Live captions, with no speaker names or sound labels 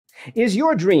Is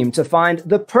your dream to find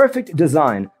the perfect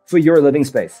design for your living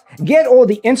space? Get all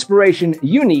the inspiration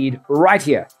you need right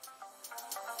here.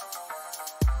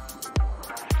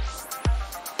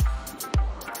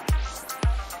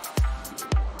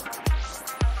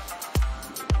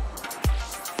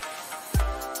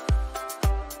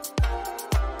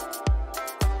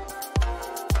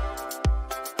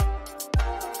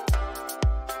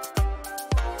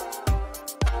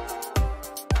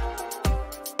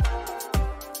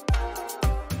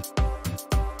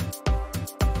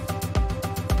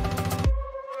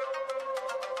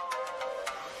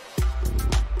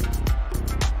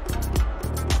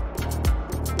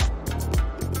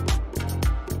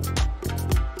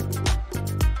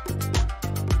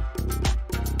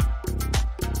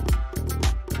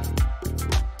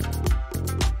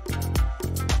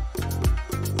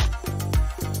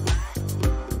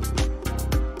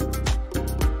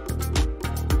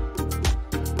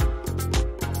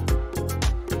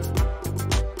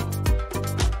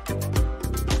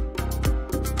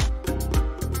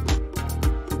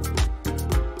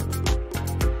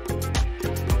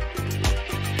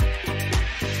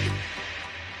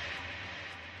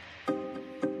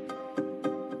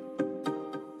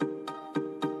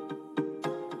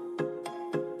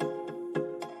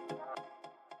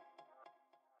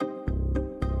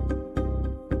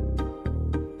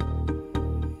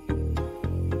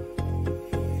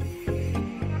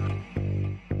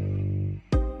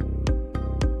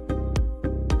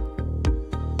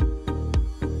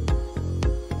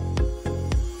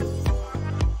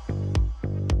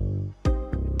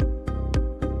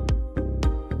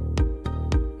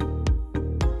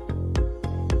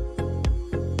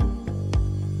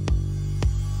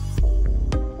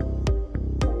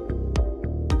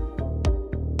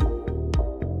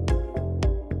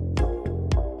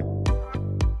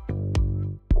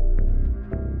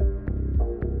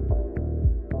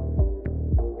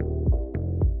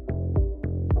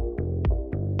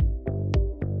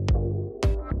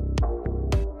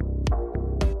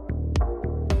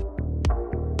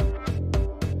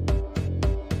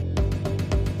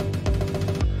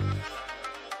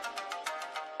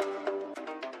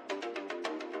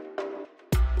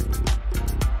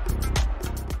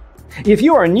 If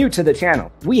you are new to the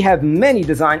channel, we have many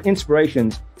design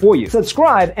inspirations for you.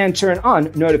 Subscribe and turn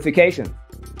on notifications.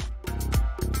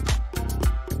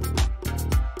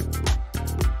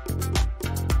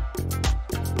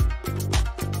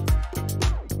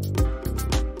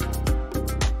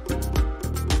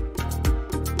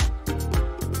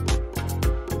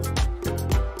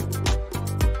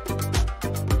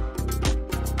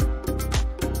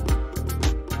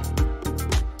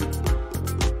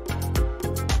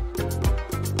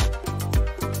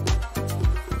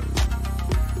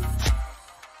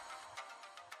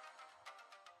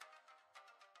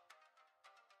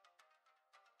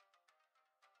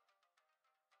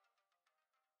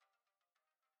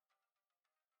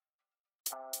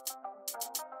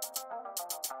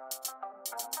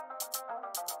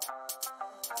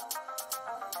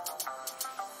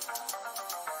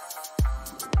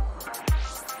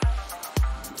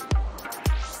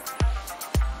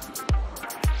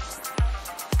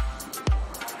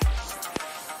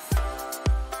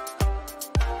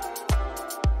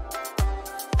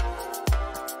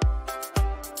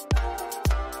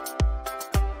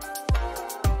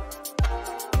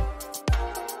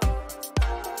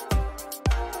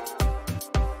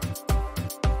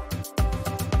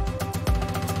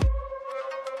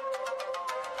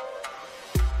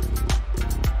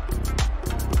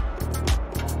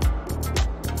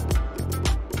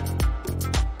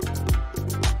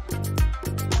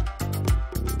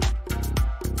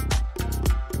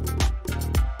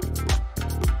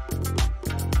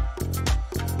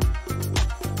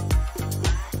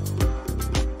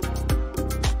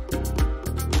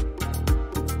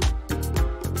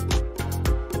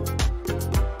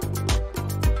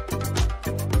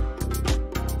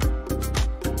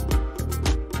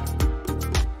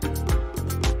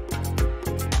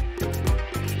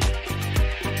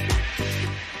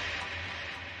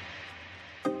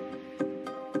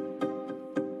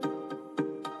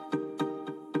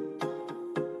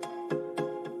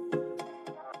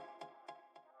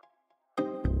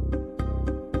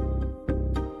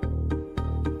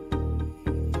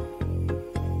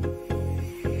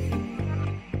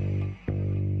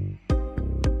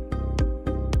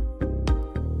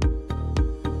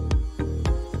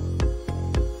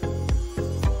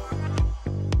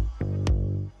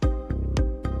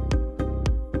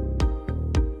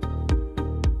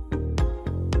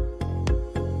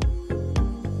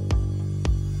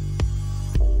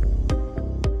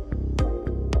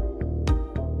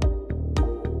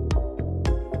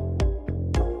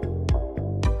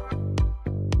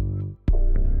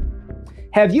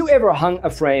 Have you ever hung a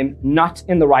frame not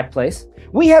in the right place?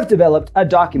 We have developed a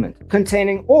document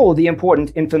containing all the important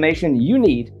information you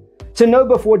need to know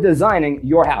before designing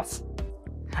your house.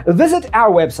 Visit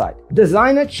our website,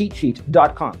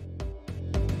 designercheatsheet.com.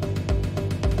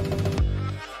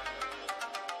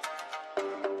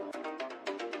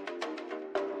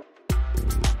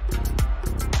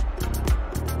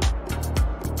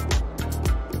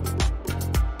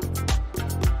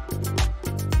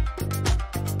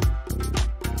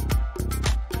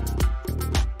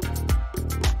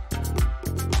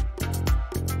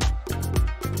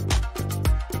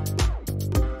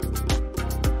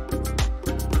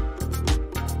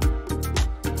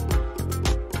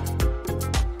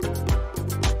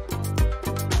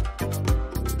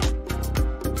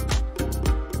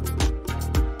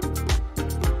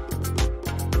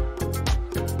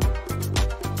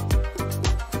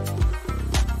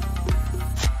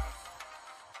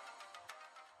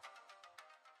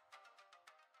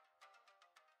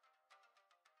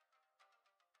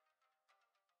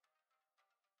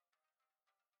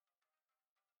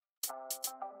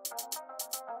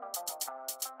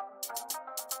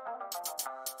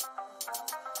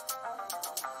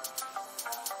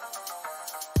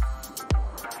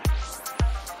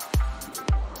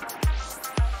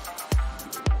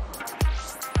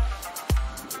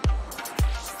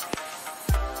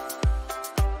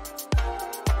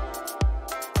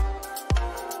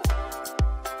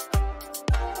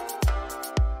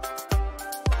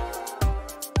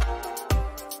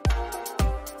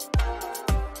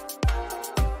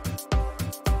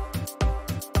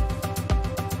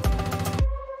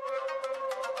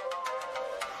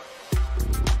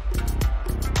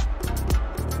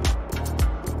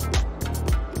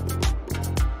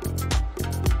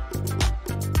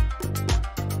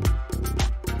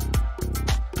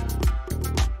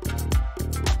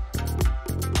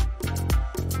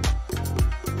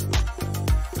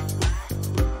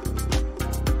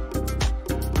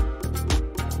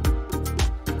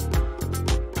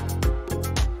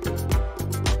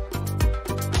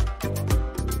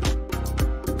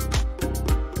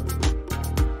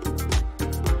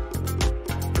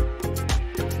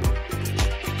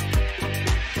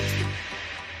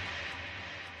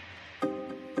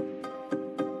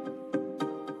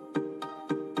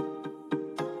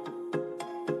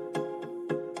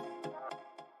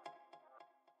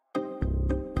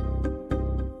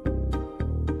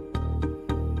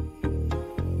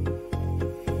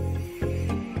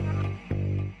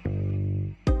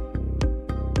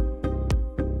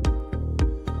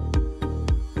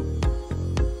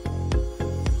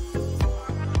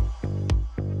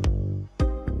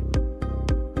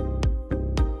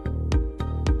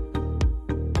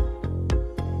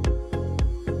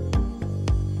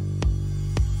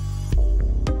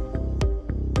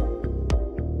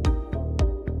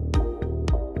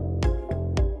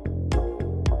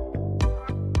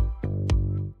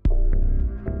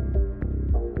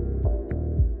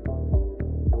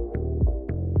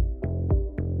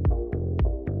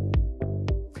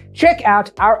 Check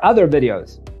out our other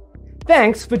videos.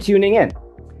 Thanks for tuning in.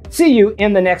 See you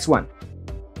in the next one.